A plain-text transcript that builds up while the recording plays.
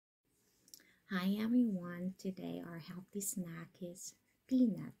Hi everyone, today our healthy snack is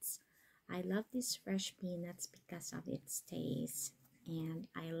peanuts. I love these fresh peanuts because of its taste, and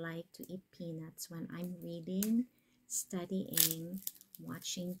I like to eat peanuts when I'm reading, studying,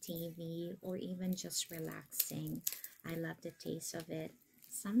 watching TV, or even just relaxing. I love the taste of it.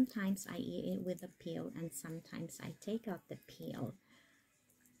 Sometimes I eat it with a peel and sometimes I take out the peel.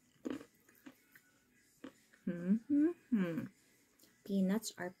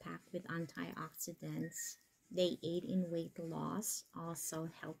 Peanuts are packed with antioxidants. They aid in weight loss, also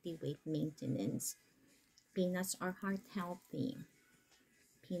healthy weight maintenance. Peanuts are heart healthy.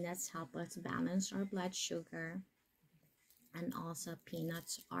 Peanuts help us balance our blood sugar, and also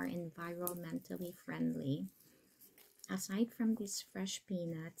peanuts are environmentally friendly. Aside from these fresh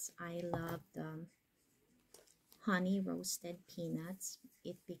peanuts, I love the honey roasted peanuts.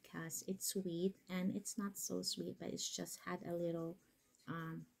 It because it's sweet and it's not so sweet, but it's just had a little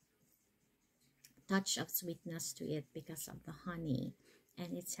um, touch of sweetness to it because of the honey,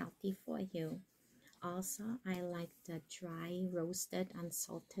 and it's healthy for you. Also, I like the dry roasted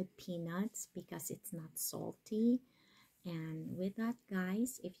unsalted peanuts because it's not salty. And with that,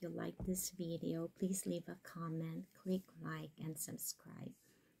 guys, if you like this video, please leave a comment, click like, and subscribe.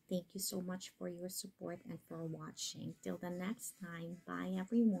 Thank you so much for your support and for watching. Till the next time, bye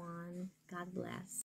everyone. God bless.